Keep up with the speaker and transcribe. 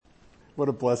What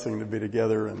a blessing to be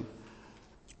together. And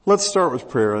let's start with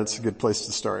prayer. That's a good place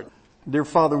to start. Dear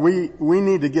Father, we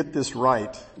need to get this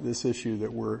right, this issue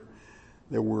that we're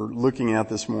looking at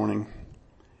this morning.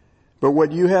 But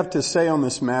what you have to say on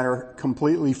this matter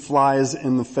completely flies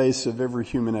in the face of every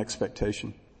human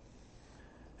expectation.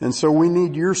 And so we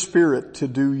need your Spirit to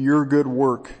do your good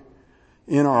work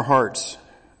in our hearts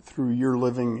through your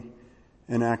living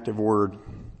and active word.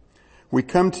 We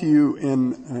come to you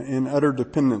in utter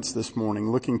dependence this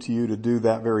morning, looking to you to do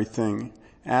that very thing,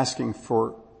 asking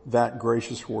for that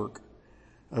gracious work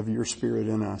of your Spirit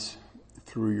in us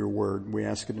through your word. We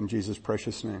ask it in Jesus'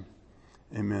 precious name.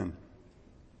 Amen.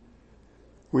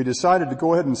 We decided to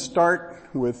go ahead and start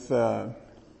with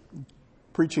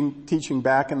teaching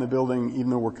back in the building, even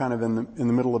though we're kind of in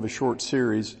the middle of a short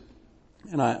series.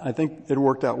 And I think it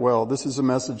worked out well. This is a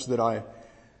message that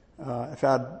I've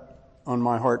had on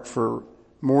my heart for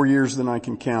more years than I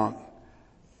can count.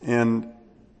 And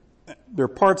there are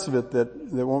parts of it that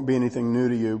won't be anything new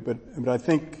to you, but I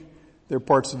think there are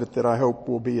parts of it that I hope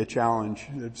will be a challenge.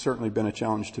 It's certainly been a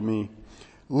challenge to me.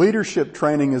 Leadership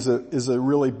training is a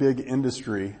really big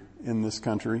industry in this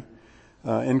country,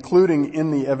 including in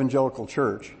the evangelical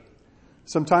church.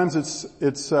 Sometimes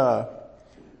it's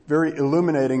very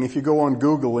illuminating if you go on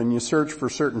Google and you search for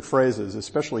certain phrases,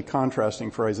 especially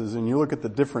contrasting phrases, and you look at the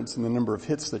difference in the number of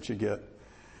hits that you get.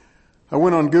 I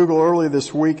went on Google early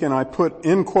this week and I put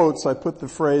the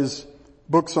phrase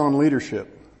books on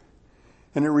leadership,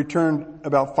 and it returned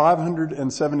about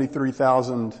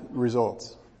 573,000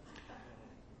 results.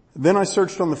 Then I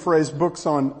searched on the phrase books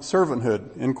on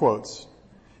servanthood, in quotes.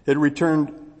 It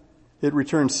returned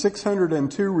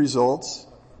 602 results,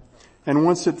 and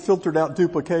once it filtered out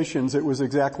duplications, it was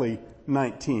exactly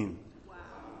 19. Wow.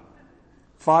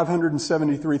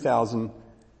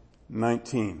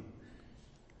 573,019.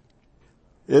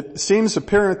 It seems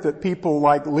apparent that people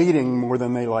like leading more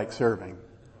than they like serving,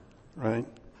 right?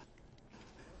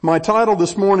 My title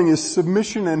this morning is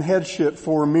Submission and Headship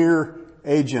for Mere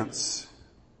Agents.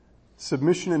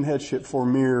 Submission and Headship for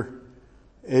Mere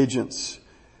Agents.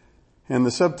 And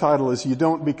the subtitle is You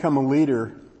Don't Become a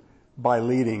Leader by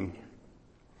Leading.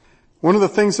 One of the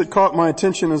things that caught my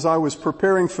attention as I was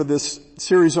preparing for this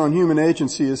series on human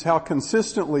agency is how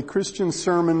consistently Christian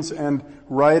sermons and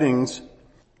writings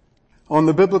on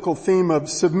the biblical theme of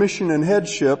submission and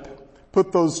headship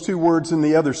put those two words in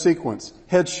the other sequence,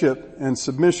 headship and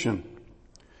submission.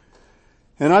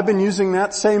 And I've been using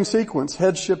that same sequence,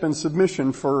 headship and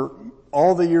submission, for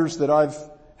all the years that I've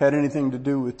had anything to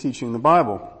do with teaching the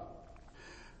Bible.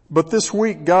 But this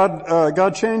week,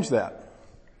 God changed that.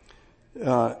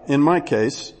 In my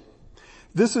case,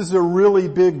 this is a really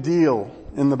big deal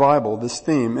in the Bible, this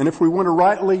theme. And if we want to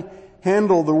rightly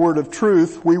handle the word of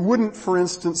truth, we wouldn't, for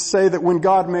instance, say that when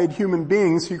God made human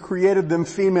beings, He created them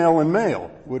female and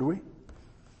male, would we?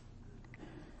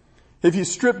 If you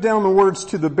strip down the words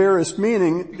to the barest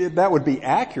meaning, that would be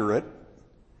accurate,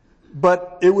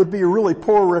 but it would be a really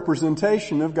poor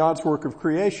representation of God's work of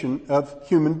creation of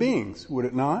human beings, would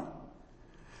it not?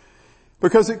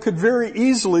 Because it could very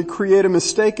easily create a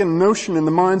mistaken notion in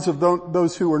the minds of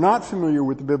those who are not familiar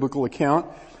with the biblical account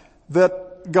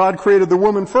that God created the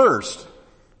woman first,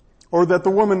 or that the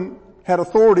woman had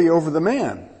authority over the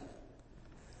man.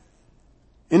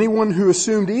 Anyone who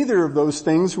assumed either of those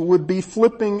things would be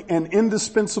flipping an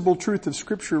indispensable truth of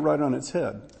Scripture right on its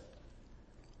head.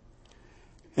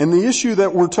 And the issue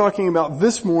that we're talking about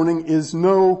this morning is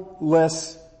no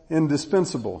less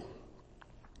indispensable.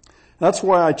 That's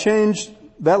why I changed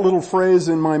that little phrase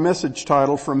in my message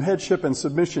title from headship and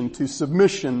submission to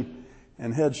submission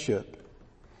and headship.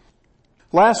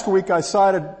 Last week I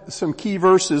cited some key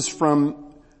verses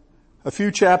from a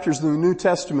few chapters in the New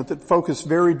Testament that focus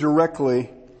very directly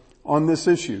on this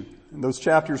issue. And those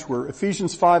chapters were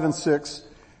Ephesians 5 and 6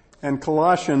 and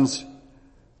Colossians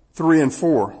 3 and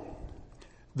 4.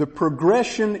 The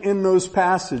progression in those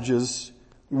passages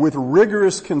with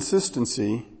rigorous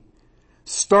consistency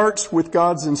starts with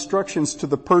God's instructions to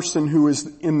the person who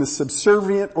is in the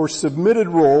subservient or submitted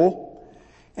role,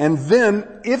 and then,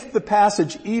 if the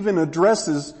passage even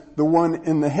addresses the one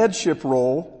in the headship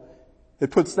role, it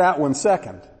puts that one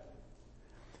second.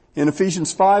 In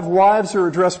Ephesians 5, wives are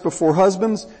addressed before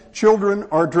husbands, children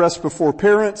are addressed before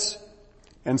parents,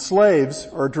 and slaves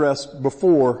are addressed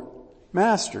before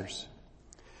masters.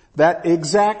 That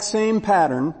exact same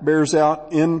pattern bears out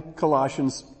in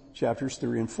Colossians chapters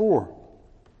 3 and 4.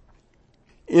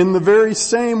 In the very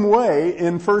same way,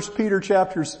 in 1 Peter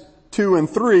chapters 2 and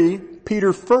 3,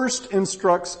 Peter first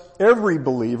instructs every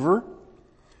believer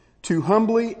to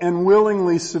humbly and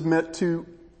willingly submit to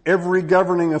every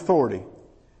governing authority.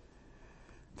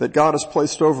 that God has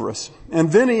placed over us.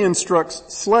 And then he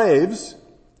instructs slaves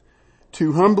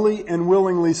to humbly and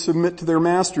willingly submit to their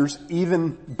masters,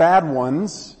 even bad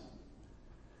ones.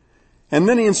 And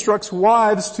then he instructs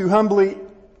wives to humbly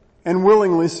and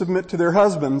willingly submit to their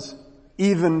husbands,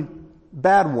 even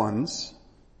bad ones.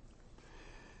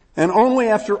 And only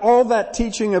after all that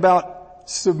teaching about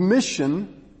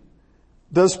submission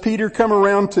does Peter come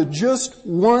around to just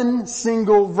one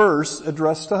single verse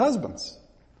addressed to husbands,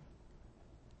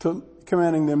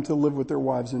 commanding them to live with their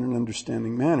wives in an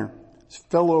understanding manner, as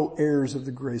fellow heirs of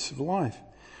the grace of life.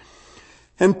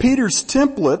 And Peter's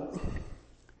template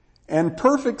and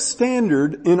perfect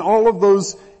standard in all of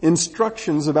those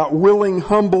instructions about willing,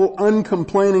 humble,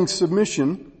 uncomplaining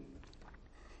submission,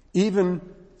 even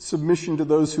submission to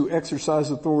those who exercise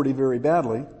authority very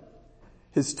badly,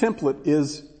 his template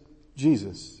is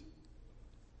Jesus.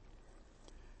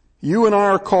 You and I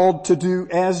are called to do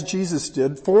as Jesus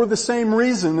did for the same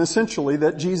reason, essentially,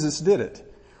 that Jesus did it.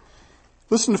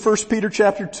 Listen to 1 Peter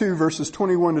chapter 2, verses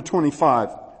 21 to 25.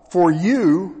 For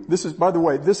you, this is, by the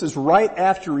way, this is right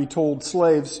after he told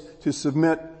slaves to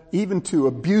submit even to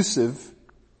abusive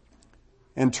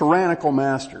and tyrannical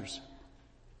masters.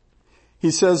 He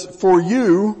says, for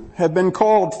you have been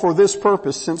called for this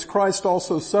purpose, since Christ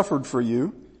also suffered for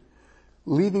you,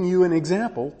 leaving you an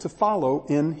example to follow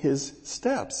in his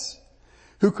steps,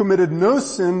 who committed no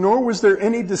sin, nor was there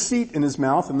any deceit in his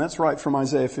mouth, and that's right from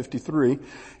Isaiah 53.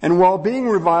 And while being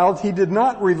reviled, he did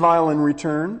not revile in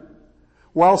return.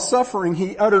 While suffering,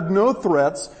 he uttered no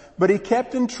threats, but he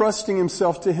kept entrusting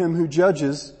himself to him who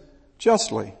judges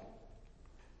justly.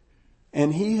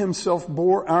 And he himself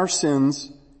bore our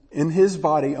sins in his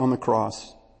body on the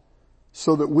cross,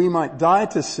 so that we might die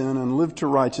to sin and live to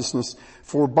righteousness.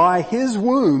 For by his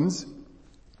wounds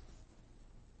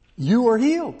you are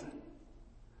healed.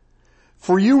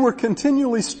 For you were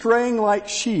continually straying like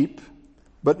sheep,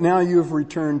 but now you have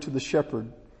returned to the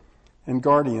shepherd and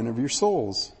guardian of your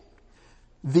souls.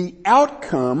 The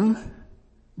outcome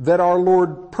that our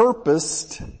Lord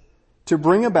purposed to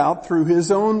bring about through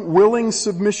his own willing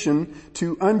submission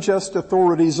to unjust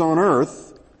authorities on earth,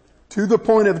 to the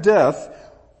point of death,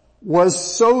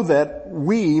 was so that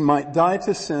we might die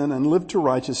to sin and live to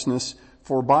righteousness,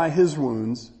 for by his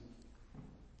wounds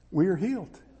we are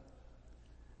healed.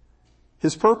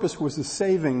 His purpose was a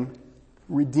saving,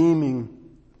 redeeming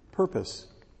purpose,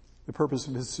 the purpose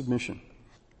of his submission.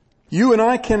 You and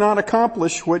I cannot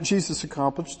accomplish what Jesus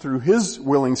accomplished through his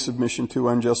willing submission to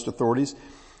unjust authorities.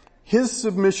 His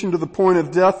submission to the point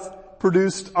of death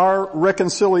produced our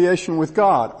reconciliation with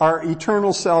God, our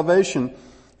eternal salvation,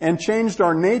 and changed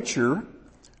our nature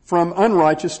from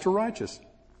unrighteous to righteous.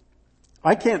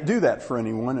 I can't do that for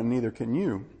anyone, and neither can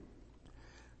you.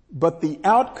 But the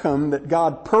outcome that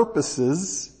God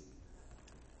purposes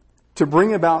to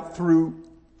bring about through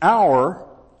our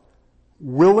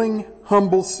willing,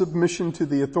 humble submission to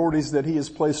the authorities that he has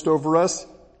placed over us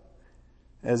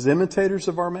as imitators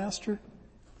of our Master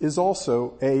is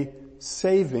also a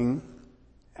saving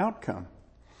outcome.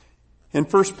 In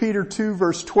 1 Peter 2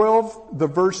 verse 12, the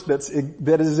verse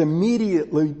that is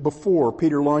immediately before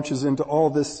Peter launches into all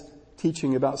this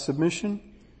teaching about submission,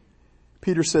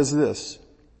 Peter says this,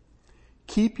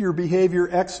 keep your behavior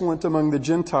excellent among the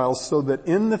Gentiles, so that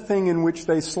in the thing in which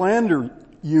they slander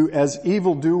you as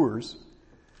evildoers,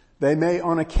 they may,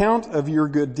 on account of your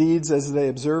good deeds as they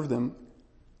observe them,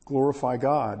 glorify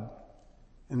God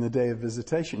in the day of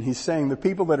visitation. He's saying the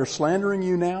people that are slandering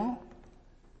you now,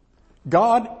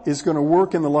 God is going to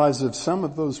work in the lives of some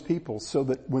of those people so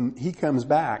that when he comes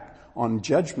back on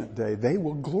Judgment Day, they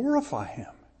will glorify him.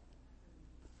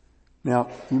 Now,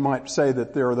 you might say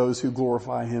that there are those who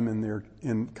glorify him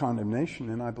in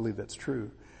condemnation, and I believe that's true.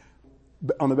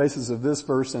 But on the basis of this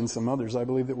verse and some others, I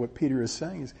believe that what Peter is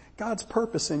saying is God's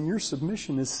purpose in your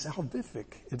submission is salvific.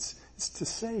 It's to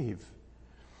save.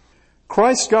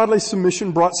 Christ's godly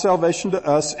submission brought salvation to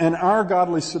us, and our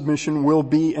godly submission will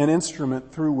be an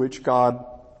instrument through which God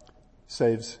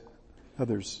saves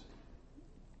others.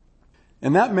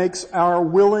 And that makes our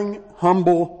willing,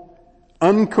 humble,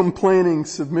 uncomplaining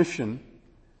submission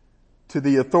to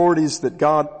the authorities that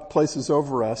God places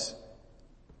over us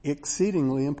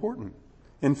exceedingly important.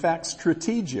 In fact,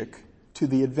 strategic to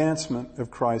the advancement of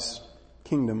Christ's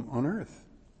kingdom on earth.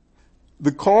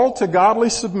 The call to godly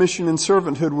submission and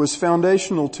servanthood was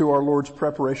foundational to our Lord's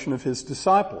preparation of his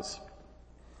disciples.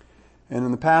 And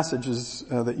in the passages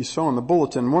that you saw in the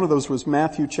bulletin, one of those was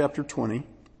Matthew chapter 20.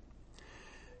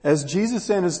 As Jesus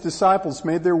and his disciples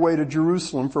made their way to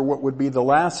Jerusalem for what would be the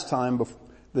last time,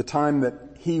 the time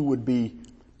that he would be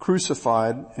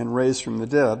crucified and raised from the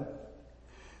dead,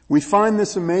 we find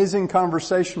this amazing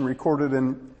conversation recorded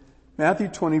in Matthew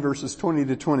 20 verses 20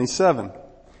 to 27. It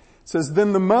says,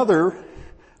 then the mother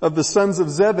of the sons of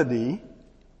Zebedee,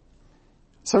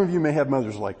 some of you may have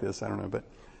mothers like this, I don't know, but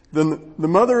then the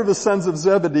mother of the sons of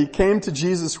Zebedee came to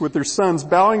Jesus with her sons,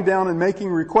 bowing down and making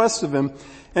requests of him.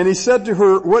 And he said to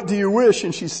her, what do you wish?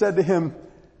 And she said to him,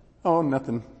 oh,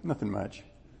 nothing much.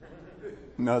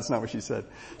 No, that's not what she said.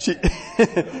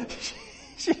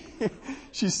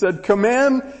 She said,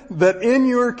 command that in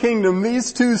your kingdom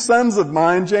these two sons of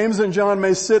mine, James and John,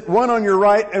 may sit one on your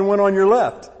right and one on your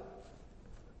left.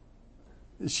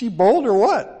 Is she bold or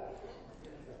what?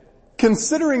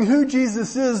 Considering who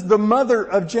Jesus is, the mother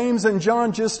of James and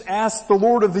John just asked the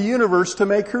Lord of the universe to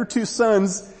make her two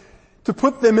sons, to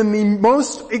put them in the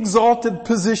most exalted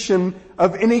position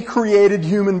of any created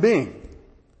human being.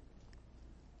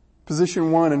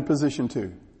 Position 1 and position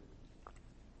 2.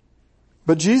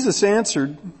 But Jesus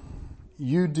answered,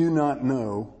 you do not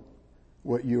know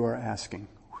what you are asking.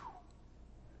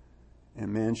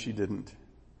 And man, she didn't.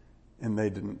 And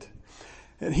they didn't.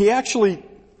 And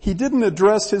he didn't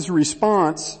address his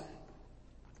response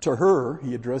to her.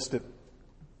 He addressed it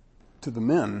to the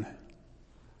men.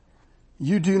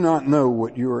 You do not know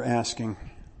what you are asking.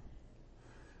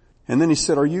 And then he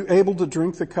said, are you able to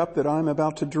drink the cup that I'm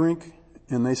about to drink?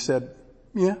 And they said,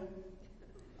 yeah.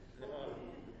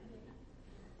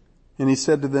 And he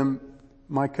said to them,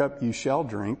 my cup you shall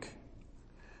drink,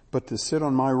 but to sit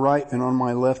on my right and on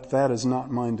my left, that is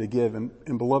not mine to give. And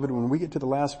beloved, when we get to the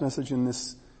last message in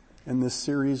this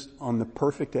series on the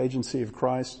perfect agency of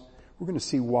Christ, we're going to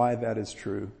see why that is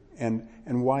true and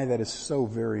why that is so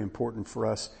very important for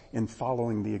us in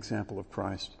following the example of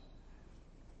Christ.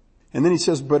 And then he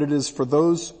says, but it is for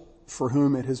those for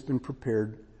whom it has been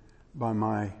prepared by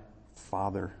my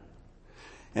Father.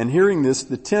 And hearing this,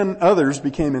 the 10 others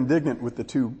became indignant with the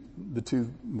two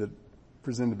that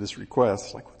presented this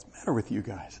request. Like, what's the matter with you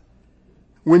guys?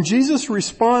 When Jesus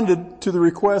responded to the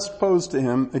request posed to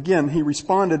him, again, he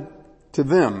responded to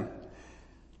them,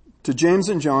 to James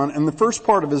and John, and the first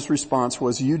part of his response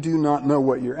was, you do not know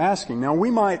what you're asking. Now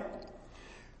we might,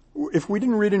 if we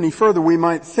didn't read any further, we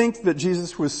might think that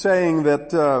Jesus was saying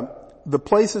that the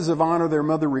places of honor their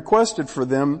mother requested for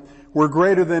them were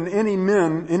greater than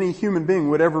any human being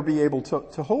would ever be able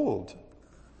to hold.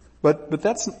 But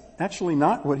that's actually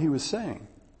not what he was saying.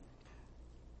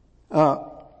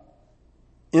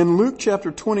 In Luke chapter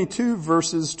 22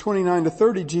 verses 29 to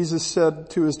 30, Jesus said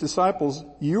to his disciples,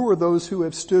 you are those who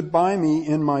have stood by me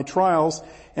in my trials,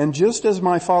 and just as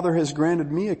my Father has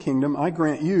granted me a kingdom, I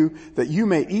grant you that you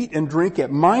may eat and drink at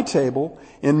my table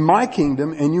in my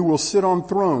kingdom, and you will sit on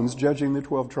thrones judging the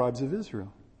 12 tribes of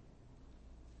Israel.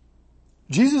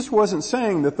 Jesus wasn't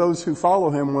saying that those who follow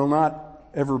him will not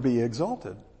ever be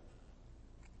exalted.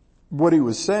 What he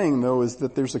was saying, though, is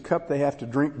that there's a cup they have to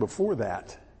drink before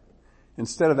that.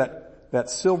 Instead of that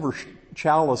silver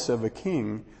chalice of a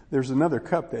king, there's another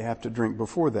cup they have to drink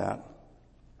before that.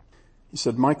 He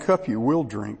said, my cup you will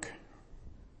drink,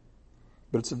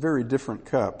 but it's a very different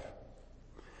cup.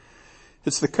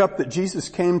 It's the cup that Jesus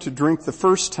came to drink the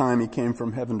first time he came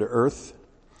from heaven to earth,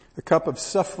 a cup of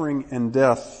suffering and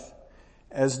death,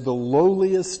 as the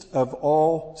lowliest of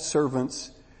all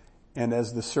servants and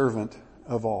as the servant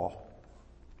of all.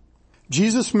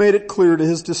 Jesus made it clear to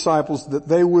his disciples that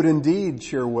they would indeed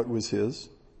share what was his.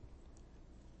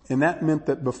 And that meant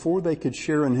that before they could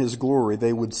share in his glory,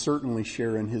 they would certainly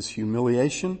share in his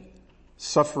humiliation,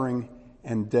 suffering,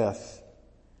 and death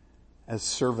as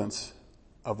servants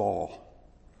of all.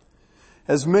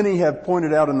 As many have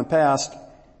pointed out in the past,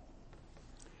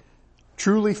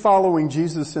 truly following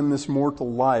Jesus in this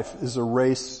mortal life is a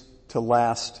race to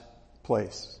last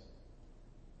place.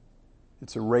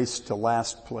 It's a race to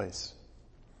last place.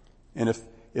 And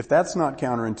if that's not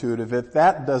counterintuitive, if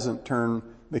that doesn't turn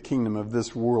the kingdom of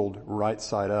this world right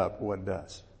side up, what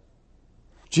does?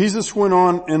 Jesus went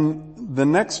on in the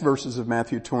next verses of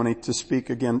Matthew 20 to speak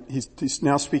again. He's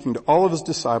now speaking to all of his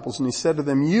disciples, and he said to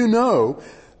them, you know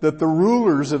that the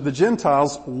rulers of the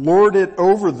Gentiles lord it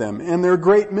over them, and their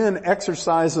great men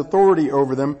exercise authority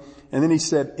over them. And then he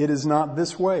said, it is not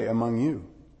this way among you.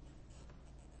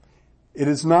 It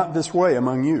is not this way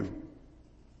among you.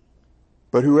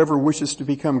 But whoever wishes to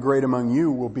become great among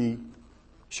you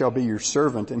shall be your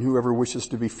servant, and whoever wishes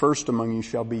to be first among you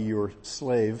shall be your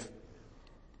slave.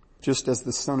 Just as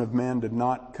the Son of Man did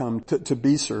not come to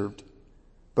be served,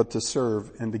 but to serve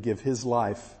and to give his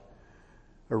life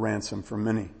a ransom for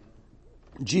many.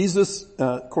 Jesus,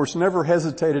 of course, never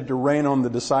hesitated to rain on the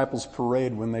disciples'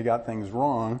 parade when they got things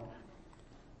wrong.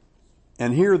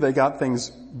 And here they got things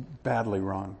badly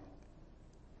wrong.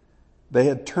 They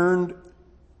had turned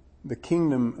the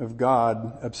kingdom of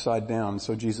God upside down.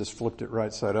 So Jesus flipped it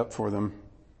right side up for them.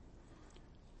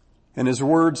 And his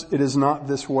words, "It is not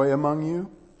this way among you,"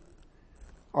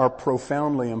 are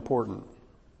profoundly important.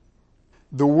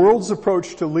 The world's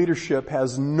approach to leadership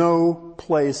has no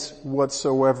place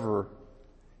whatsoever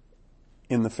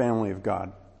in the family of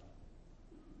God.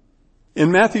 In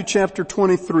Matthew chapter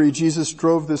 23, Jesus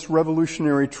drove this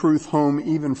revolutionary truth home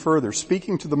even further.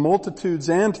 Speaking to the multitudes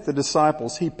and to the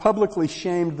disciples, he publicly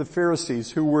shamed the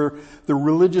Pharisees, who were the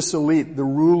religious elite, the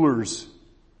rulers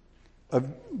of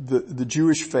the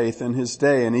Jewish faith in his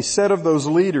day. And he said of those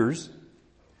leaders,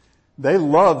 they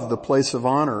loved the place of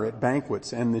honor at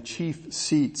banquets and the chief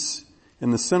seats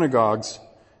in the synagogues.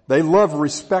 They loved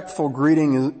respectful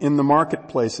greeting in the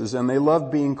marketplaces, and they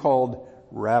loved being called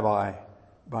rabbi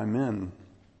by men.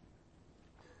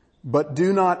 But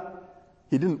do not,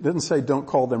 he didn't say don't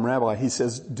call them rabbi. He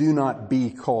says do not be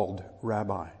called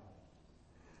rabbi.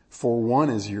 For one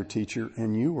is your teacher,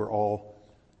 and you are all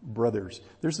brothers.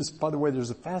 By the way, there's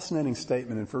a fascinating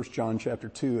statement in 1 John chapter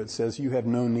 2. It says you have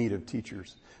no need of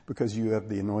teachers because you have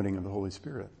the anointing of the Holy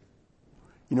Spirit.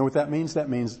 You know what that means? That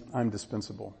means I'm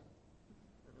dispensable.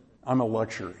 I'm a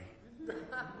luxury.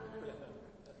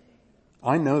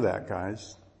 I know that,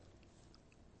 guys.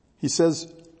 He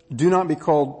says, do not be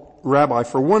called rabbi,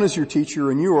 for one is your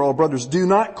teacher and you are all brothers. Do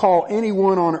not call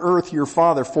anyone on earth your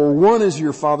father, for one is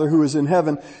your Father who is in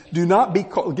heaven. Do not be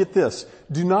called, get this,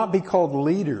 do not be called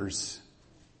leaders,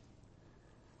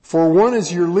 for one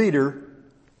is your leader,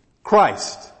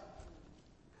 Christ.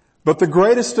 But the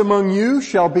greatest among you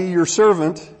shall be your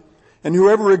servant, and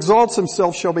whoever exalts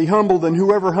himself shall be humbled, and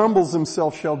whoever humbles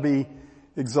himself shall be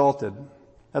exalted.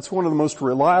 That's one of the most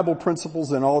reliable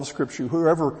principles in all of Scripture.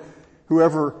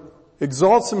 Whoever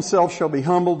exalts himself shall be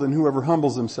humbled, and whoever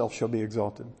humbles himself shall be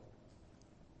exalted.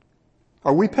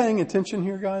 Are we paying attention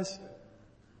here, guys?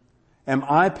 Am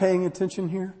I paying attention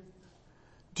here?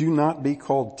 Do not be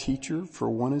called teacher, for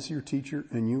one is your teacher,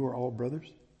 and you are all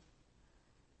brothers.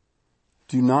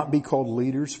 Do not be called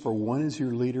leaders, for one is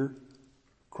your leader,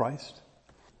 Christ.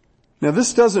 Now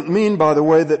this doesn't mean, by the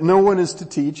way, that no one is to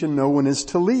teach and no one is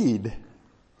to lead,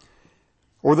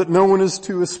 or that no one is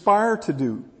to aspire to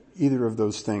do either of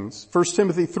those things. 1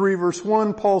 Timothy 3 verse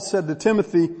 1, Paul said to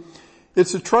Timothy,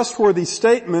 it's a trustworthy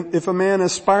statement if a man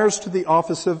aspires to the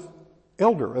office of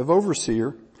elder, of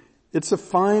overseer. It's a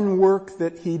fine work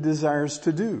that he desires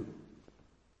to do.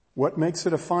 What makes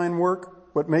it a fine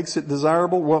work? What makes it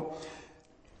desirable? Well,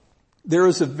 there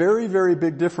is a very, very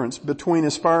big difference between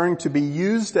aspiring to be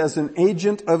used as an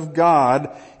agent of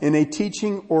God in a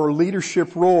teaching or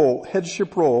leadership role,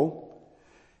 headship role,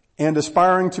 and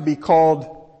aspiring to be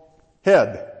called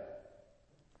head.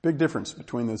 Big difference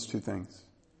between those two things.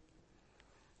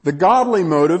 The godly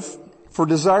motive for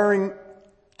desiring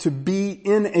to be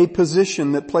in a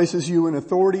position that places you in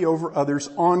authority over others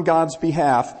on God's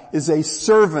behalf is a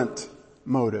servant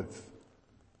motive.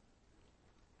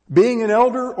 Being an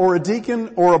elder or a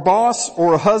deacon or a boss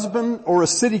or a husband or a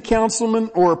city councilman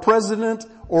or a president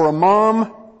or a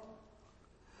mom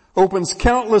opens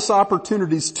countless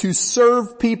opportunities to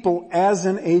serve people as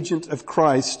an agent of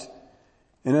Christ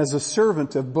and as a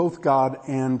servant of both God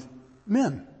and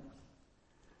men.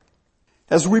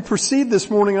 As we proceed this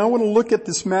morning, I want to look at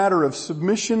this matter of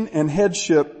submission and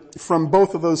headship from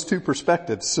both of those two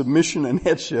perspectives, submission and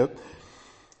headship.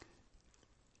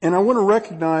 And I want to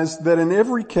recognize that in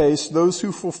every case, those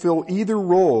who fulfill either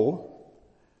role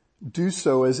do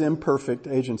so as imperfect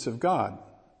agents of God.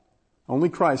 Only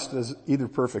Christ does either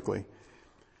perfectly.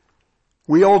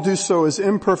 We all do so as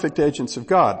imperfect agents of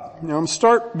God. Now I'm going to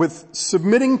start with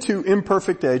submitting to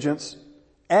imperfect agents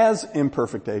as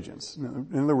imperfect agents. In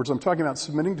other words, I'm talking about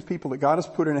submitting to people that God has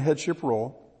put in a headship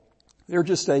role. They're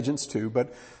just agents too,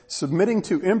 but submitting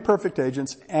to imperfect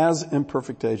agents as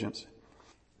imperfect agents.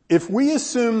 If we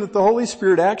assume that the Holy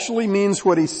Spirit actually means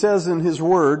what He says in His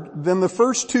Word, then the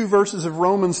first two verses of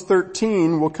Romans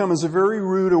 13 will come as a very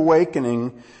rude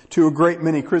awakening to a great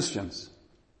many Christians.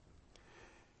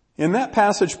 In that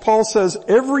passage, Paul says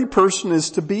every person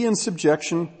is to be in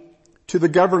subjection to the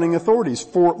governing authorities.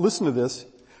 For, listen to this,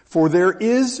 for there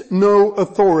is no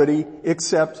authority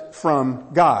except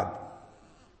from God.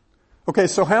 Okay,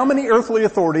 so how many earthly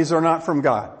authorities are not from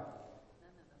God?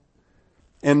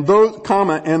 And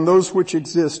those which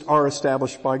exist are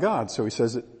established by God. So he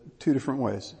says it two different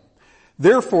ways.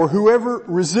 Therefore, whoever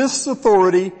resists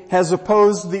authority has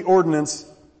opposed the ordinance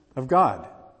of God.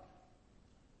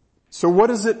 So what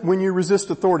is it when you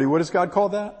resist authority? What does God call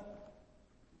that?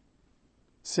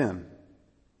 Sin.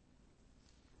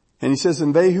 And he says,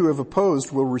 and they who have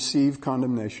opposed will receive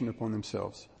condemnation upon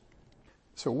themselves.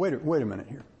 So wait a minute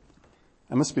here.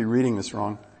 I must be reading this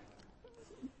wrong.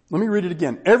 Let me read it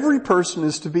again. Every person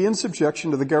is to be in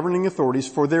subjection to the governing authorities,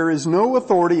 for there is no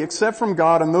authority except from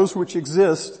God, and those which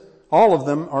exist, all of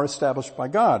them, are established by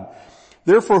God.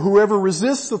 Therefore, whoever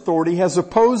resists authority has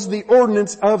opposed the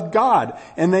ordinance of God,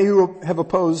 and they who have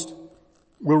opposed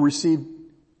will receive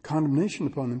condemnation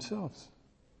upon themselves.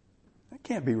 That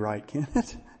can't be right, can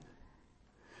it?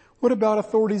 What about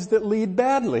authorities that lead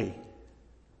badly?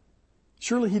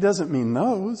 Surely he doesn't mean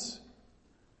those.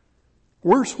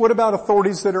 Worse, what about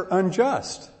authorities that are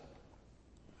unjust?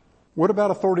 What about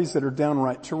authorities that are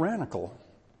downright tyrannical?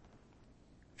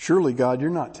 Surely, God, you're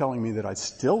not telling me that I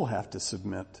still have to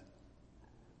submit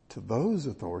to those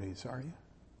authorities, are you?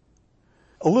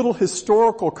 A little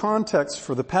historical context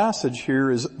for the passage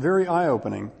here is very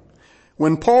eye-opening.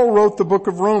 When Paul wrote the book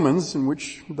of Romans, in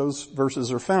which those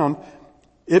verses are found,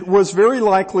 it was very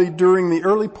likely during the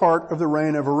early part of the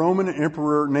reign of a Roman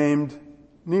emperor named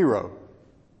Nero.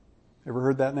 Ever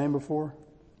heard that name before?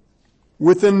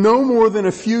 Within no more than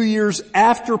a few years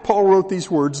after Paul wrote these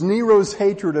words, Nero's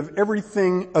hatred of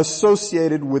everything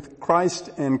associated with Christ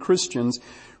and Christians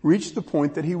reached the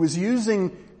point that he was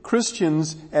using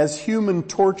Christians as human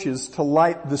torches to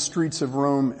light the streets of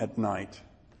Rome at night.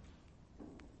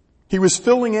 He was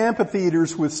filling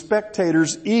amphitheaters with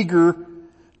spectators eager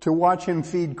to watch him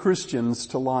feed Christians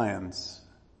to lions.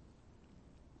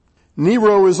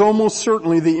 Nero is almost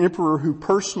certainly the emperor who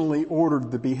personally ordered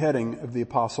the beheading of the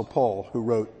Apostle Paul, who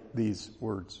wrote these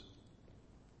words.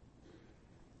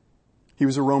 He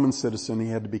was a Roman citizen. He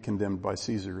had to be condemned by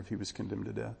Caesar if he was condemned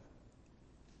to death.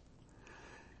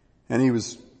 And he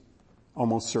was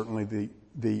almost certainly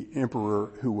the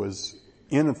emperor who was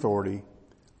in authority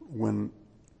when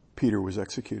Peter was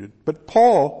executed. But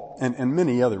Paul, and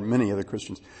many other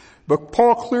Christians, but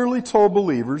Paul clearly told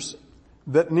believers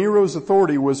that Nero's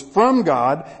authority was from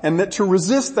God, and that to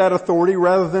resist that authority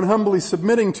rather than humbly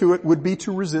submitting to it would be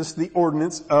to resist the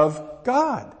ordinance of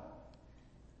God.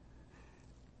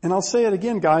 And I'll say it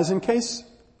again, guys, in case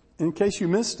you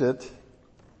missed it,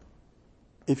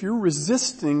 if you're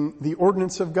resisting the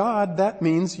ordinance of God, that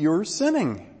means you're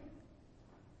sinning.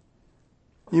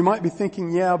 You might be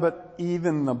thinking, yeah, but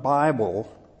even the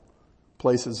Bible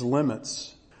places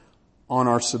limits on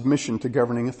our submission to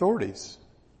governing authorities.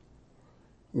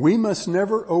 We must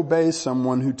never obey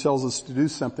someone who tells us to do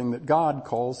something that God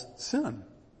calls sin,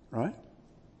 right?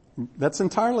 That's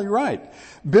entirely right.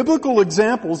 Biblical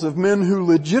examples of men who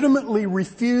legitimately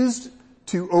refused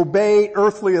to obey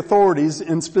earthly authorities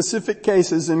in specific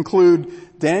cases include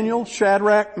Daniel,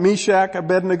 Shadrach, Meshach,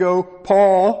 Abednego,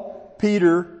 Paul,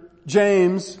 Peter,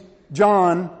 James,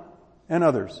 John, and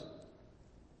others.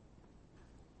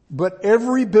 But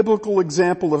every biblical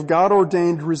example of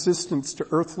God-ordained resistance to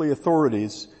earthly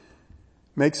authorities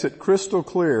makes it crystal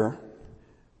clear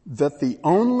that the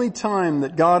only time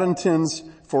that God intends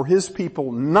for His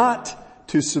people not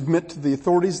to submit to the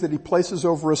authorities that He places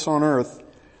over us on earth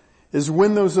is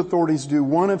when those authorities do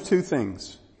one of two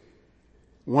things.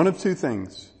 One of two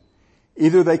things.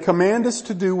 Either they command us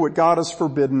to do what God has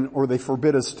forbidden, or they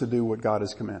forbid us to do what God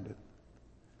has commanded.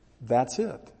 That's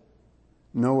it.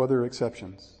 No other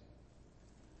exceptions.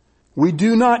 We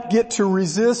do not get to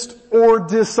resist or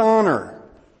dishonor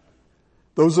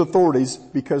those authorities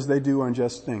because they do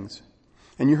unjust things.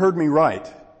 And you heard me right.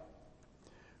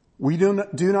 We do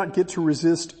not get to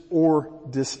resist or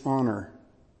dishonor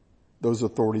those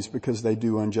authorities because they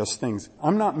do unjust things.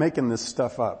 I'm not making this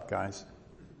stuff up, guys.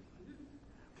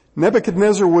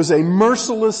 Nebuchadnezzar was a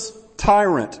merciless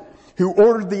tyrant who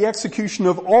ordered the execution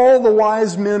of all the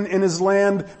wise men in his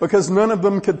land because none of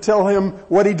them could tell him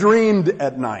what he dreamed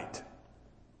at night.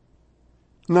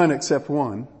 None except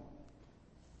one.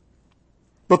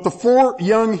 But the 4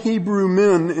 young Hebrew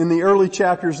men in the early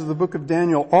chapters of the book of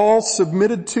Daniel all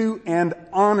submitted to and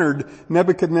honored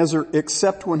Nebuchadnezzar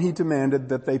except when he demanded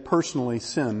that they personally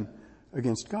sin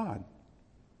against God.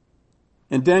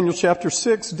 In Daniel chapter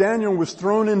 6, Daniel was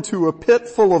thrown into a pit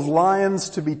full of lions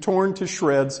to be torn to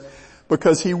shreds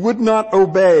because he would not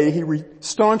obey,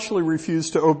 staunchly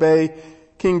refused to obey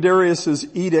King Darius's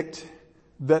edict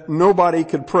that nobody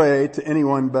could pray to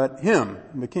anyone but him,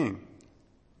 the king.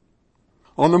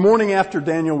 On the morning after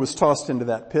Daniel was tossed into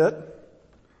that pit,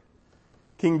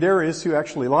 King Darius, who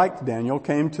actually liked Daniel,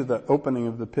 came to the opening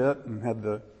of the pit and had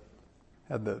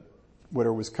the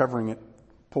whatever was covering it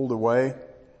pulled away.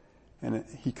 And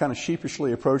he kind of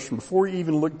sheepishly approached him. Before he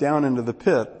even looked down into the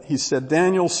pit, he said,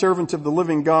 "Daniel, servant of the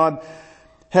living God,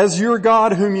 has your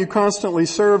God whom you constantly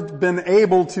served been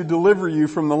able to deliver you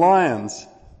from the lions?"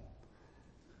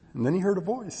 And then he heard a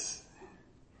voice.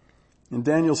 And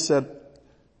Daniel said,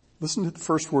 listen to the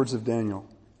first words of Daniel.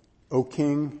 "O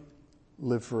king,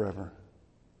 live forever.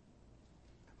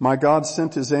 My God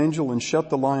sent his angel and shut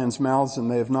the lions' mouths, and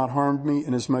they have not harmed me,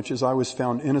 inasmuch as I was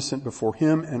found innocent before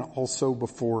him and also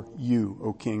before you,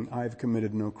 O king. I have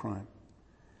committed no crime.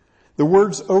 The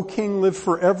words, O king, live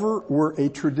forever, were a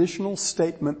traditional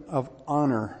statement of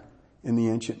honor in the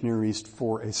ancient Near East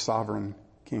for a sovereign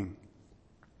king.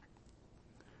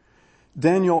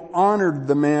 Daniel honored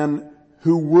the man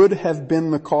who would have been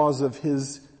the cause of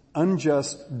his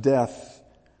unjust death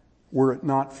were it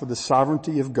not for the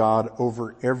sovereignty of God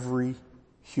over every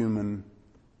human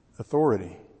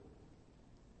authority.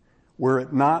 Were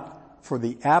it not for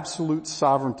the absolute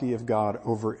sovereignty of God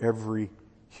over every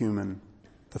human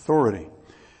authority.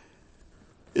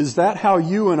 Is that how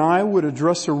you and I would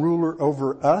address a ruler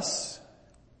over us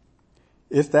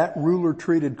if that ruler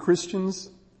treated Christians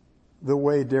the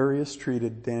way Darius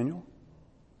treated Daniel?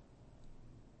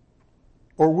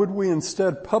 Or would we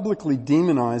instead publicly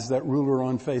demonize that ruler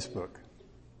on Facebook?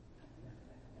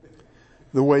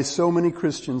 The way so many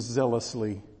Christians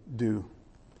zealously do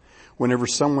whenever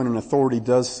someone in authority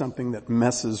does something that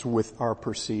messes with our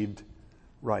perceived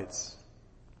rights.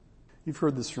 You've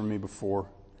heard this from me before.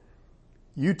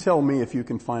 You tell me if you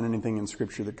can find anything in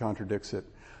Scripture that contradicts it.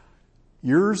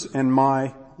 Yours and my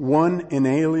one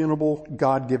inalienable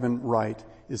God-given right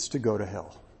is to go to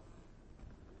hell.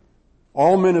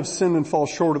 All men have sinned and fall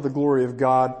short of the glory of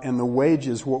God, and the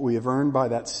wages, what we have earned by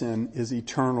that sin, is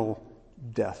eternal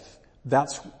death.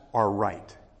 That's our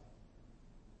right.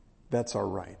 That's our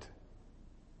right.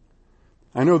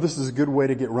 I know this is a good way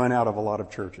to get run out of a lot of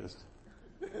churches.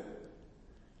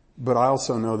 But I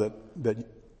also know that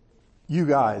you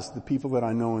guys, the people that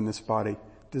I know in this body,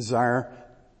 desire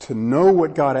to know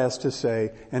what God has to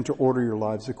say and to order your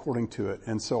lives according to it.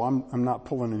 And so I'm not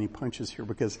pulling any punches here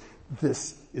because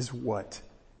this is what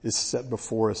is set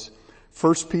before us.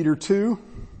 1 Peter 2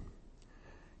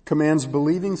 commands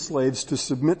believing slaves to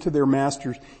submit to their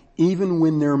masters even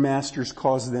when their masters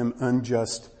cause them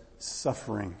unjust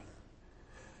suffering.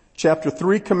 Chapter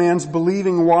 3 commands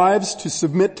believing wives to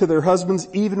submit to their husbands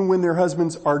even when their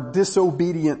husbands are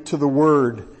disobedient to the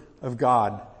word of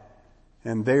God.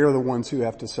 And they are the ones who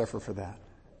have to suffer for that.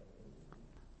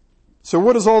 So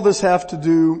what does all this have to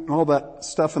do, all that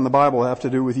stuff in the Bible have to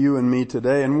do with you and me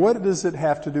today? And what does it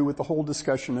have to do with the whole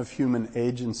discussion of human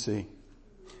agency?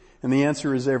 And the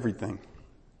answer is everything.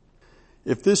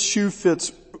 If this shoe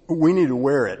fits, we need to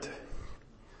wear it.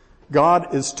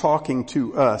 God is talking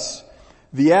to us.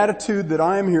 The attitude that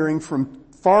I am hearing from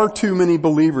far too many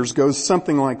believers goes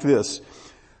something like this.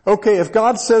 Okay, if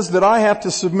God says that I have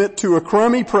to submit to a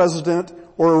crummy president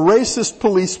or a racist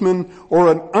policeman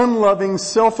or an unloving,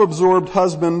 self-absorbed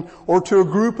husband or to a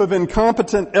group of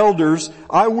incompetent elders,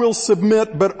 I will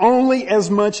submit, but only as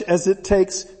much as it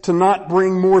takes to not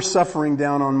bring more suffering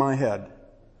down on my head.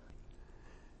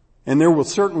 And there will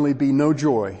certainly be no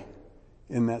joy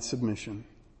in that submission.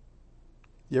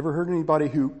 You ever heard anybody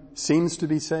who seems to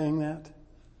be saying that?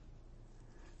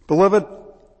 Beloved,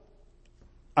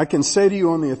 I can say to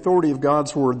you on the authority of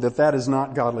God's word that is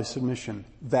not godly submission.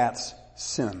 That's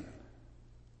sin.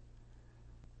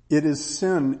 It is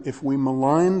sin if we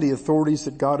malign the authorities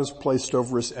that God has placed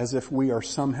over us as if we are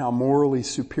somehow morally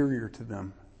superior to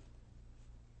them,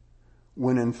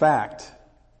 when in fact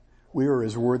we are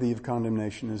as worthy of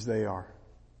condemnation as they are.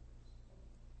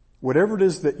 Whatever it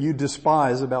is that you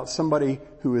despise about somebody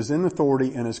who is in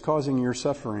authority and is causing your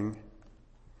suffering,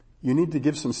 you need to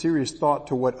give some serious thought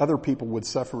to what other people would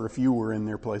suffer if you were in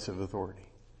their place of authority.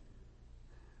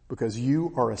 Because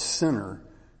you are a sinner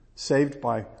saved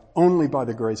only by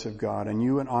the grace of God, and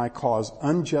you and I cause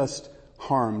unjust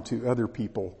harm to other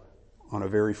people on a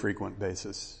very frequent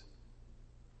basis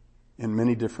in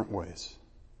many different ways.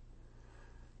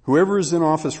 Whoever is in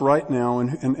office right now,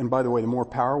 and by the way, the more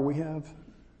power we have,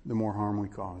 the more harm we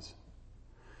cause.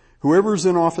 Whoever is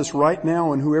in office right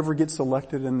now and whoever gets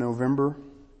elected in November,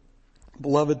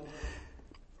 beloved,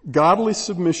 godly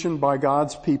submission by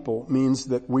God's people means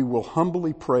that we will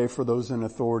humbly pray for those in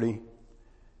authority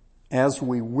as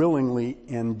we willingly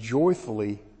and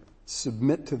joyfully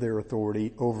submit to their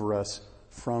authority over us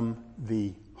from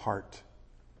the heart.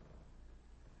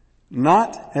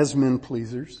 Not as men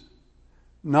pleasers,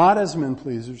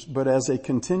 but as a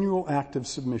continual act of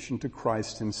submission to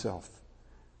Christ himself.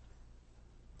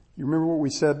 You remember what we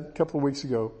said a couple of weeks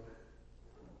ago?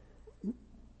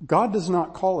 God does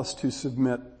not call us to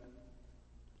submit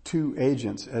to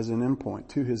agents as an endpoint,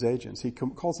 to his agents. He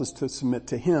calls us to submit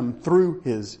to him through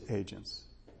his agents.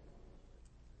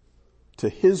 To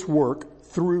his work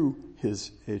through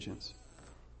his agents.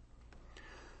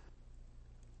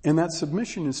 And that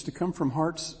submission is to come from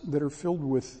hearts that are filled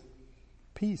with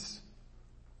peace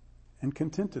and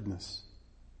contentedness.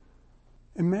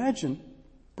 Imagine,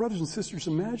 brothers and sisters,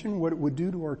 imagine what it would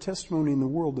do to our testimony in the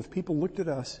world if people looked at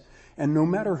us and no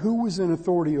matter who was in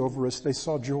authority over us, they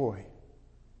saw joy.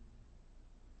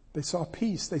 They saw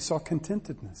peace. They saw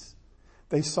contentedness.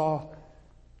 They saw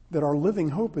that our living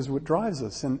hope is what drives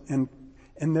us and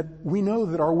that we know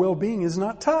that our well-being is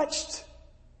not touched.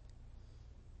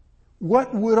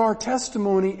 What would our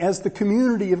testimony as the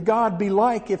community of God be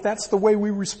like if that's the way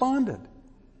we responded?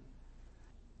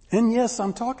 And yes,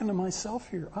 I'm talking to myself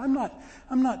here. I'm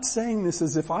not saying this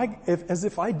as if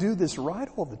I do this right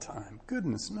all the time.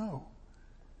 Goodness, no.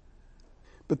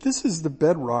 But this is the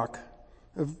bedrock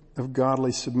of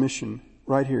godly submission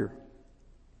right here.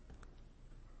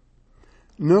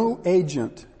 No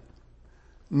agent,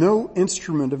 no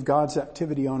instrument of God's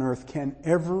activity on earth can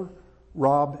ever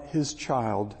rob his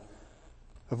child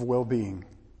of well-being.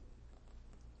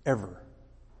 Ever.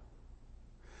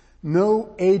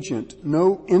 No agent,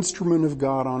 no instrument of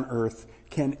God on earth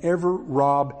can ever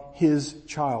rob his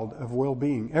child of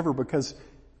well-being. Ever, because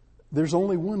there's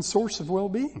only one source of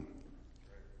well-being.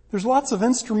 There's lots of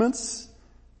instruments,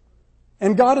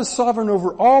 and God is sovereign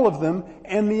over all of them,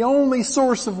 and the only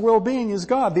source of well-being is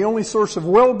God. The only source of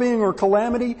well-being or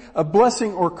calamity, of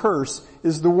blessing or curse,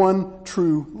 is the one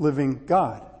true living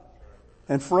God.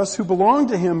 And for us who belong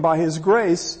to Him by His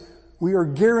grace, we are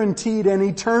guaranteed an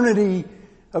eternity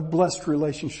of blessed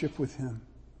relationship with Him.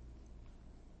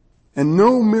 And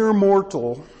no mere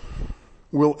mortal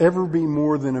will ever be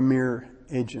more than a mere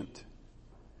agent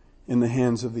in the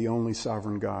hands of the only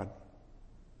sovereign God.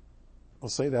 I'll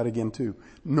say that again too.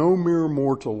 No mere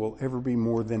mortal will ever be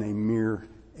more than a mere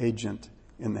agent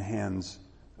in the hands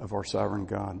of our sovereign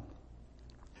God.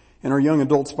 In our young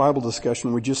adults Bible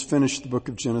discussion, we just finished the book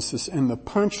of Genesis, and the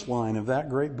punchline of that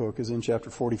great book is in chapter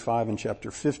 45 and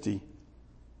chapter 50.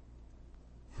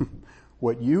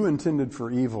 What you intended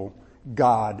for evil,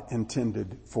 God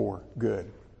intended for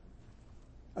good.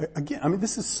 Again, I mean,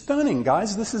 this is stunning,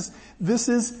 guys. This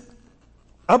is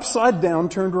upside down,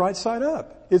 turned right side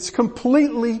up. It's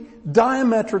completely,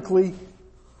 diametrically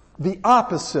the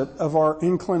opposite of our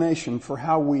inclination for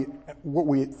what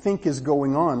we think is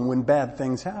going on when bad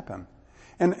things happen.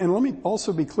 And let me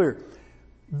also be clear.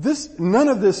 None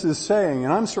of this is saying,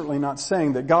 and I'm certainly not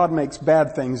saying, that God makes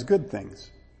bad things good things.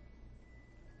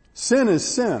 Sin is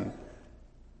sin.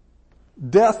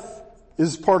 Death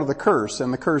is part of the curse,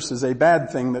 and the curse is a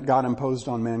bad thing that God imposed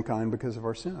on mankind because of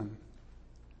our sin.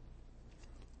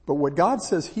 But what God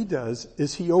says He does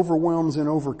is He overwhelms and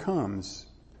overcomes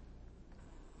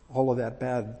all of that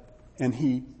bad, and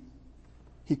He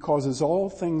causes all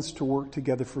things to work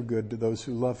together for good to those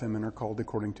who love Him and are called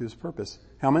according to His purpose.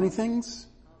 How many things?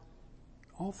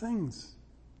 All things.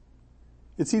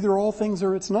 It's either all things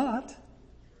or it's not.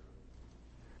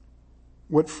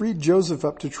 What freed Joseph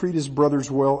up to treat his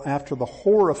brothers well after the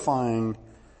horrifying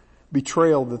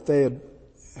betrayal that they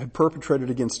had perpetrated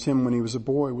against him when he was a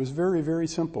boy was very, very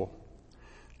simple.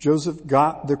 Joseph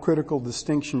got the critical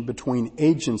distinction between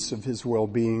agents of his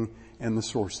well-being and the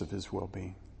source of his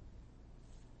well-being.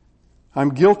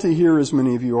 I'm guilty here, as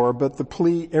many of you are, but the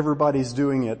plea, everybody's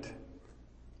doing it.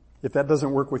 If that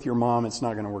doesn't work with your mom, it's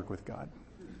not going to work with God.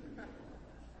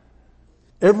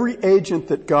 Every agent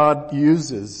that God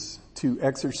uses to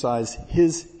exercise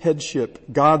His headship,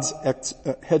 God's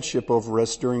headship over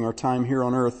us during our time here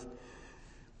on earth,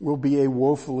 will be a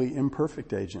woefully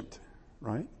imperfect agent,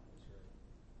 right?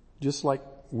 Just like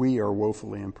we are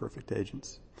woefully imperfect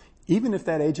agents. Even if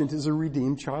that agent is a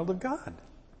redeemed child of God.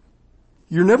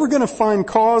 You're never going to find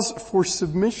cause for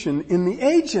submission in the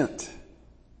agent.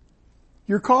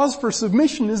 Your cause for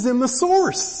submission is in the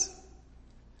source.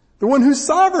 The one who's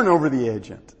sovereign over the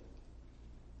agent.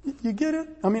 You get it?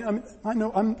 I mean, I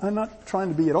know I'm not trying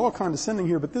to be at all condescending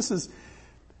here, but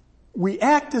we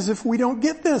act as if we don't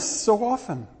get this so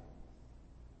often.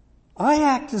 I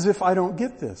act as if I don't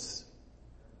get this.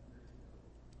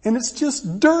 And it's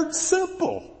just dirt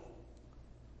simple.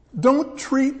 Don't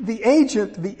treat the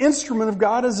agent, the instrument of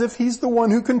God, as if he's the one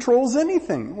who controls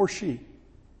anything, or she.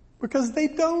 Because they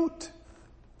don't.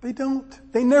 They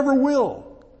don't. They never will.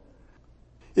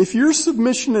 If your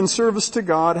submission and service to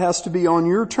God has to be on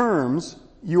your terms,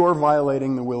 you are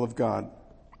violating the will of God.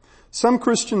 Some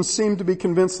Christians seem to be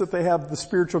convinced that they have the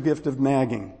spiritual gift of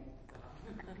nagging.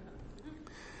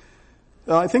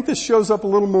 I think this shows up a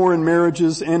little more in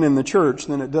marriages and in the church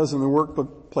than it does in the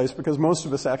workplace, because most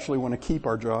of us actually want to keep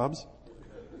our jobs.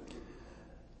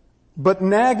 But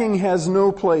nagging has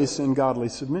no place in godly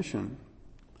submission.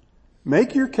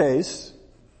 Make your case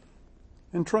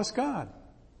and trust God.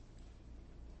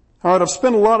 All right, I've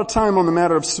spent a lot of time on the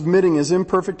matter of submitting as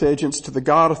imperfect agents to the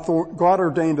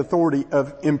God-ordained authority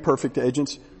of imperfect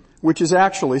agents, which is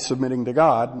actually submitting to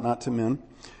God, not to men.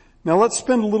 Now let's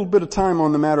spend a little bit of time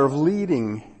on the matter of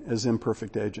leading as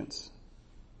imperfect agents.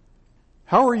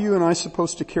 How are you and I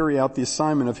supposed to carry out the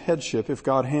assignment of headship if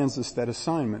God hands us that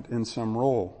assignment in some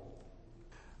role?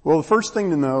 Well, the first thing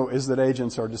to know is that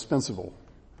agents are dispensable.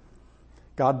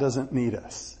 God doesn't need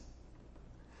us.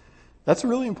 That's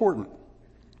really important.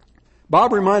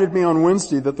 Bob reminded me on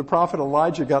Wednesday that the prophet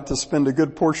Elijah got to spend a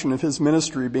good portion of his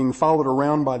ministry being followed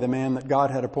around by the man that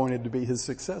God had appointed to be his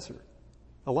successor,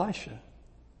 Elisha.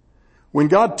 When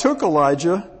God took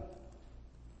Elijah,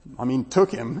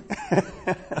 took him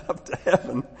up to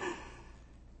heaven,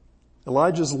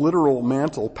 Elijah's literal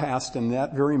mantle passed in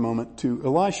that very moment to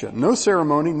Elisha. No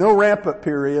ceremony, no ramp-up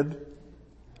period,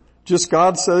 just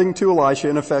God saying to Elisha,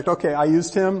 in effect, okay, I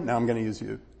used him, now I'm going to use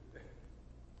you.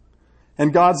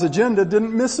 And God's agenda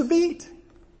didn't miss a beat.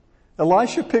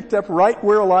 Elisha picked up right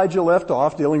where Elijah left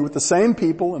off, dealing with the same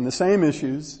people and the same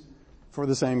issues for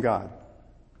the same God.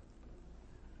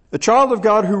 A child of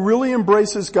God who really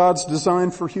embraces God's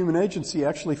design for human agency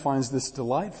actually finds this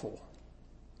delightful,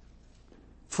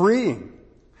 freeing.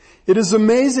 It's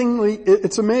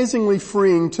amazingly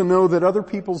freeing to know that other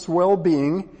people's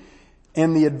well-being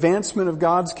and the advancement of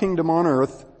God's kingdom on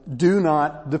earth do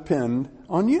not depend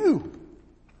on you.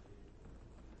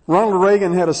 Ronald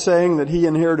Reagan had a saying that he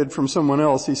inherited from someone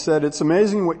else. He said, it's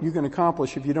amazing what you can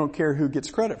accomplish if you don't care who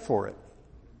gets credit for it.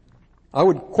 I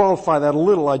would qualify that a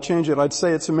little. I'd change it. I'd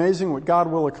say it's amazing what God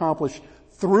will accomplish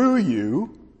through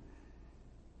you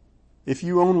if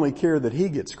you only care that He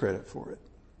gets credit for it.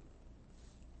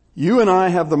 You and I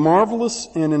have the marvelous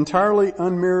and entirely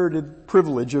unmerited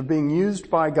privilege of being used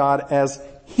by God as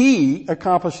He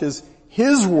accomplishes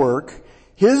His work,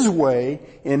 His way,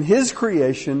 in His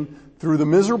creation through the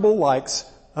miserable likes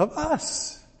of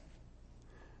us.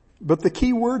 But the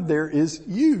key word there is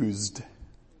used.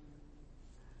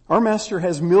 Our Master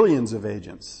has millions of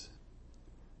agents.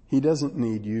 He doesn't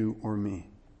need you or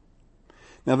me.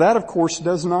 Now that, of course,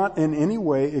 does not in any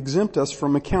way exempt us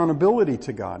from accountability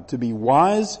to God, to be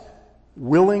wise,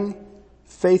 willing,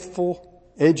 faithful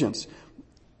agents.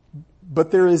 But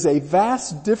there is a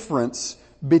vast difference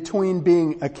between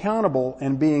being accountable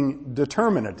and being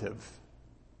determinative.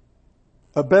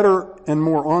 A better and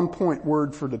more on-point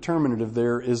word for determinative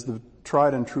there is the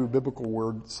tried and true biblical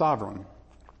word sovereign.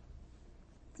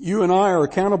 You and I are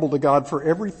accountable to God for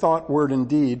every thought, word, and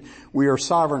deed. We are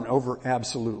sovereign over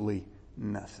absolutely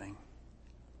nothing.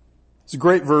 It's a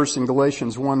great verse in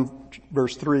Galatians 1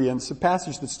 verse 3, and it's a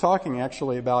passage that's talking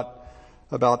actually about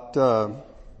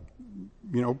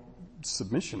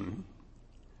submission.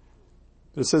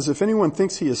 It says, if anyone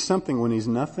thinks he is something when he's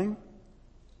nothing,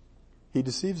 he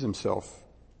deceives himself.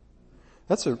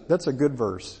 That's a good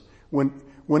verse. When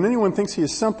anyone thinks he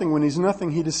is something when he's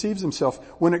nothing, he deceives himself.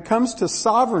 When it comes to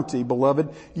sovereignty, beloved,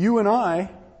 you and I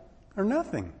are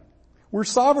nothing. We're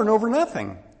sovereign over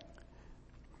nothing.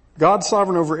 God's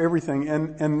sovereign over everything,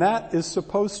 and that is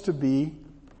supposed to be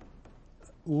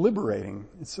liberating.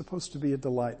 It's supposed to be a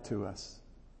delight to us.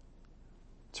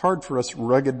 It's hard for us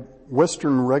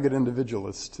Western rugged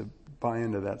individualists to buy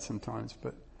into that sometimes,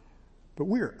 but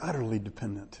we are utterly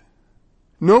dependent.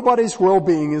 Nobody's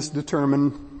well-being is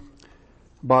determined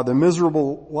by the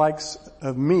miserable likes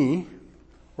of me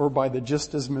or by the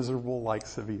just as miserable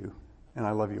likes of you. And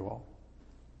I love you all.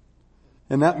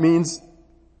 And that means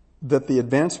that the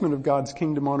advancement of God's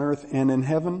kingdom on earth and in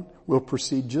heaven will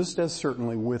proceed just as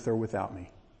certainly with or without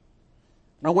me.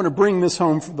 I want to bring this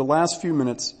home for the last few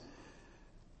minutes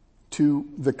to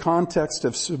the context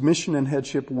of submission and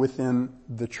headship within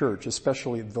the church,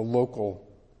 especially the local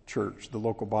church, the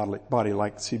local body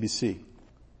like CBC.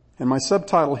 And my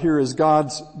subtitle here is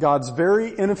God's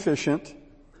very inefficient,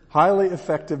 highly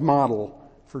effective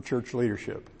model for church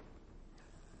leadership.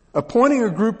 Appointing a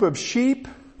group of sheep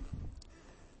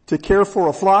to care for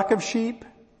a flock of sheep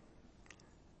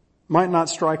might not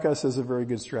strike us as a very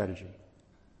good strategy.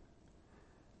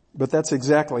 But that's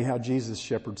exactly how Jesus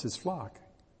shepherds His flock.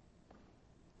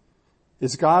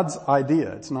 It's God's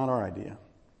idea. It's not our idea.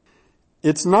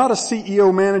 It's not a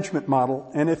CEO management model,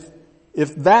 and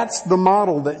if that's the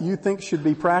model that you think should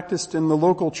be practiced in the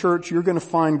local church, you're going to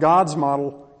find God's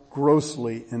model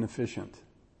grossly inefficient.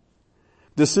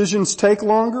 Decisions take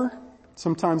longer,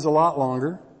 sometimes a lot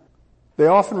longer. They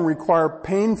often require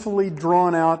painfully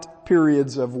drawn out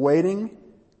periods of waiting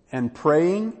and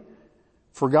praying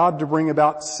for God to bring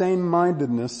about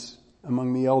same-mindedness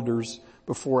among the elders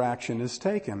before action is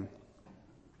taken.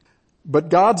 But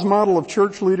God's model of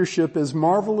church leadership is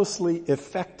marvelously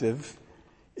effective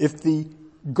if the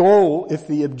goal, if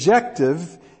the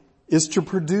objective is to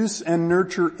produce and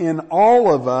nurture in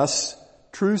all of us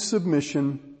true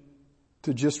submission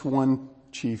to just one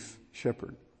chief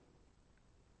shepherd.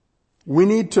 We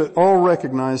need to all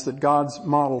recognize that God's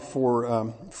model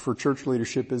for church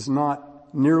leadership is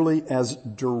not nearly as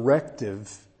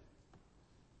directive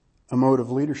a mode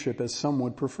of leadership as some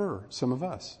would prefer, some of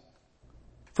us.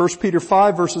 1 Peter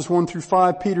 5 verses 1 through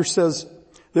 5, Peter says,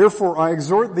 "Therefore I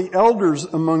exhort the elders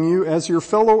among you as your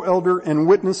fellow elder and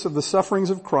witness of the sufferings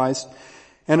of Christ,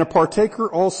 and a partaker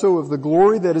also of the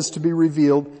glory that is to be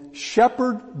revealed.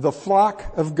 Shepherd the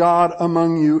flock of God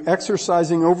among you,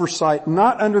 exercising oversight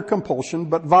not under compulsion,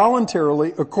 but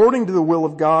voluntarily, according to the will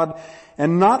of God,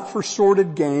 and not for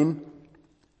sordid gain,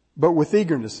 but with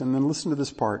eagerness." And then listen to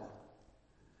this part.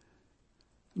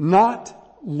 "Not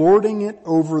lording it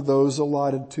over those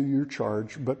allotted to your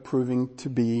charge, but proving to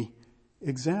be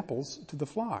examples to the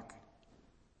flock."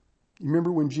 You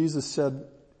remember when Jesus said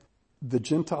the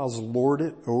Gentiles lord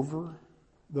it over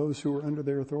those who are under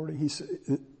their authority?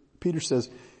 Peter says,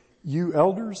 you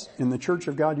elders in the church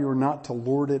of God, you are not to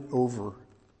lord it over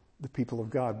the people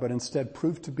of God, but instead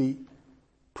prove to be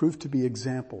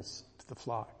examples to the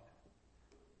flock.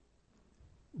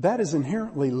 That is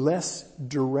inherently less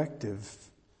directive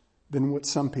than what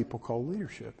some people call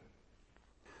leadership.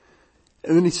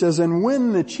 And then he says, "And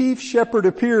when the chief shepherd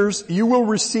appears, you will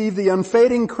receive the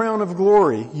unfading crown of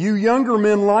glory. You younger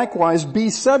men likewise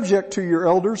be subject to your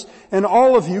elders, and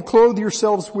all of you clothe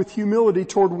yourselves with humility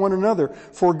toward one another.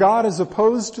 For God is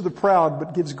opposed to the proud,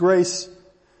 but gives grace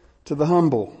to the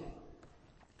humble."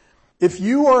 If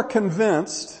you are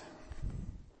convinced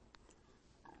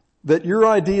that your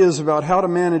ideas about how to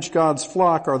manage God's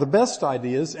flock are the best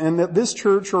ideas, and that this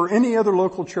church or any other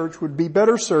local church would be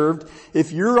better served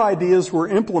if your ideas were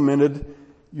implemented,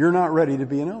 you're not ready to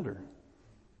be an elder.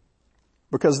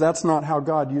 Because that's not how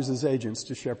God uses agents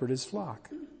to shepherd His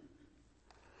flock.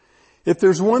 If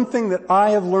there's one thing that I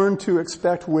have learned to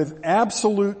expect with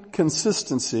absolute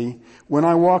consistency when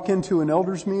I walk into an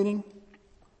elders meeting,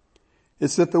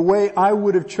 it's that the way I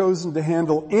would have chosen to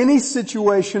handle any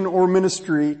situation or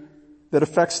ministry that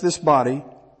affects this body,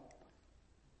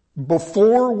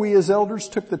 before we as elders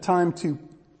took the time to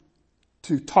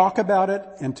talk about it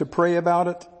and to pray about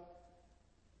it,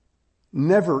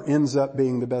 never ends up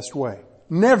being the best way.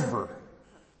 Never.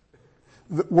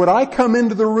 What I come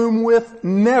into the room with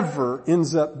never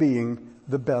ends up being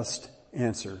the best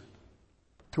answer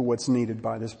to what's needed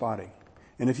by this body.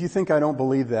 And if you think I don't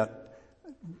believe that,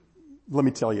 let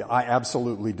me tell you, I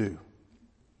absolutely do.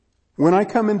 When I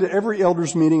come into every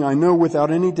elders meeting, I know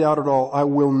without any doubt at all, I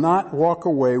will not walk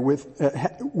away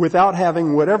without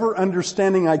having whatever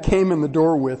understanding I came in the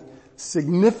door with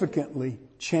significantly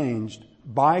changed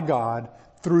by God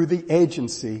through the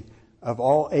agency of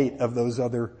all 8 of those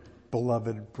other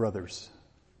beloved brothers.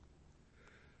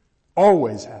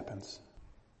 Always happens.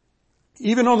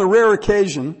 Even on the rare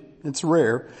occasion, it's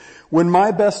rare, when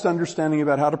my best understanding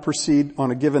about how to proceed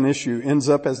on a given issue ends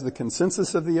up as the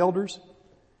consensus of the elders,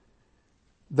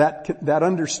 that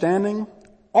understanding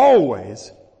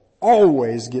always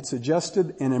gets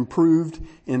adjusted and improved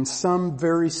in some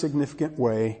very significant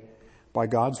way by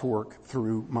God's work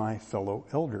through my fellow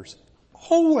elders.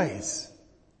 Always.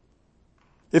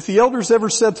 If the elders ever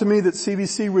said to me that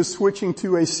CBC was switching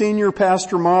to a senior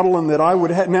pastor model and that I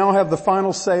would now have the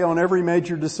final say on every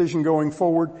major decision going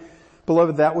forward,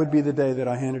 beloved, that would be the day that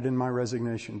I handed in my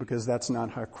resignation, because that's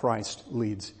not how Christ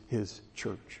leads His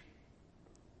church.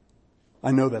 I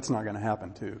know that's not going to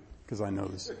happen too, because I know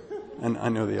this. And I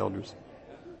know the elders.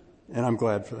 And I'm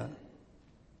glad for that.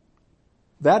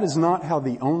 That is not how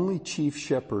the only chief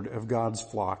shepherd of God's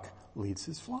flock leads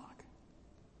his flock.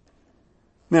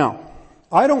 Now,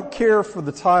 I don't care for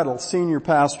the title senior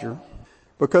pastor,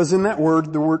 because in that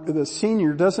word, the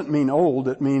senior doesn't mean old,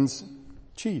 it means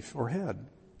chief or head.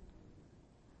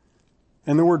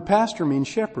 And the word pastor means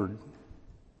shepherd.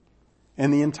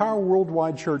 And the entire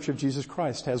worldwide church of Jesus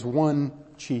Christ has one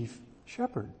chief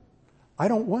shepherd. I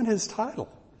don't want his title.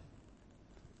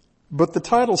 But the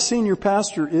title senior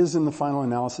pastor is, in the final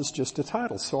analysis, just a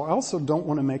title. So I also don't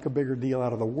want to make a bigger deal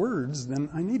out of the words than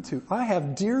I need to. I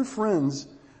have dear friends.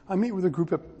 I meet with a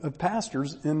group of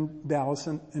pastors in Dallas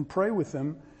and pray with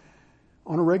them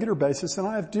on a regular basis. And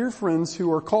I have dear friends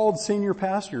who are called senior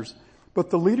pastors. But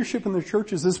the leadership in their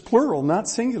churches is plural, not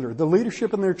singular. The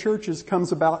leadership in their churches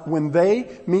comes about when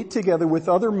they meet together with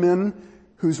other men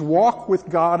whose walk with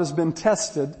God has been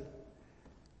tested,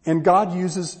 and God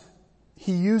uses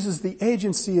the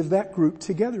agency of that group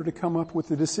together to come up with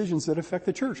the decisions that affect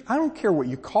the church. I don't care what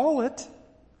you call it.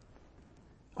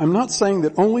 I'm not saying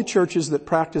that only churches that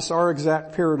practice our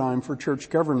exact paradigm for church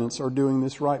governance are doing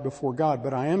this right before God,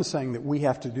 but I am saying that we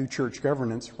have to do church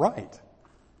governance right.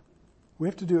 We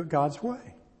have to do it God's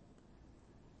way.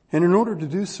 And in order to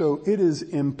do so, it is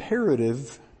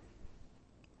imperative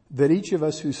that each of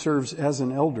us who serves as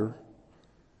an elder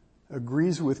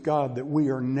agrees with God that we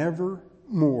are never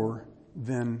more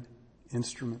than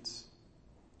instruments,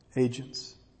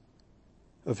 agents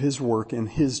of His work in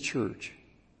His church.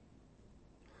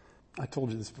 I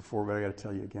told you this before, but I got to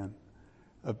tell you again.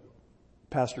 A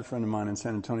pastor friend of mine in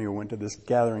San Antonio went to this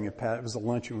gathering. It was a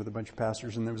luncheon with a bunch of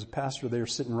pastors, and there was a pastor there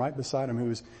sitting right beside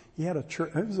him he had a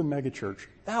church. It was a mega church,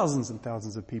 thousands and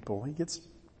thousands of people. He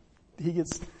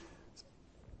gets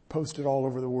posted all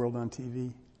over the world on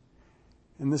TV.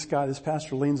 And this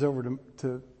pastor leans over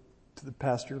to the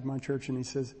pastor of my church, and he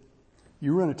says,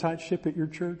 "You run a tight ship at your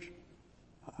church?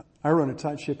 I run a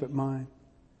tight ship at mine."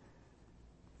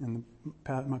 And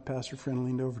my pastor friend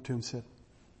leaned over to him and said,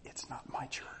 "It's not my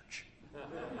church."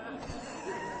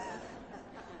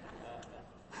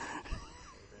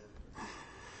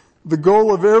 The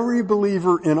goal of every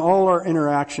believer in all our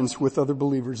interactions with other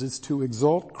believers is to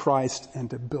exalt Christ and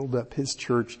to build up His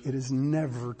church. It is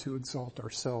never to exalt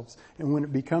ourselves. And when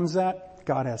it becomes that,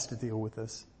 God has to deal with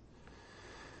us.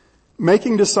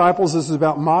 Making disciples is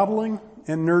about modeling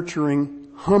and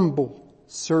nurturing humble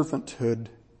servanthood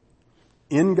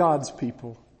in God's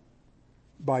people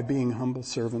by being humble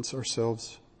servants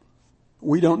ourselves.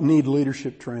 We don't need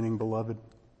leadership training, beloved.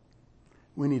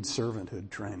 We need servanthood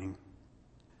training.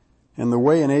 And the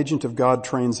way an agent of God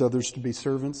trains others to be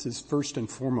servants is first and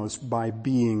foremost by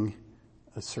being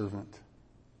a servant.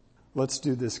 Let's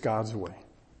do this God's way,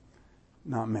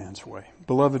 not man's way.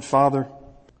 Beloved Father,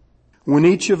 when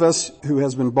each of us who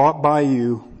has been bought by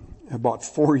you, bought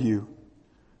for you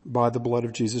by the blood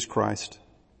of Jesus Christ,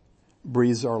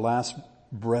 breathes our last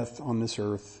breath on this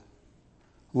earth,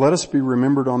 let us be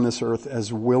remembered on this earth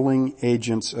as willing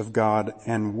agents of God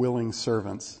and willing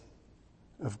servants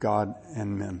of God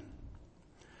and men.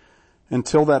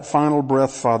 Until that final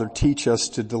breath, Father, teach us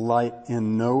to delight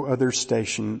in no other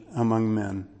station among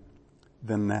men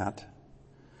than that.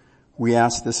 We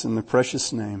ask this in the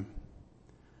precious name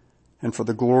and for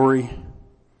the glory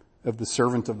of the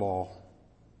servant of all,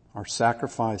 our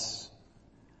sacrifice,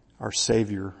 our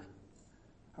Savior,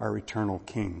 our eternal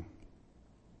King,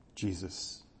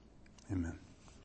 Jesus. Amen.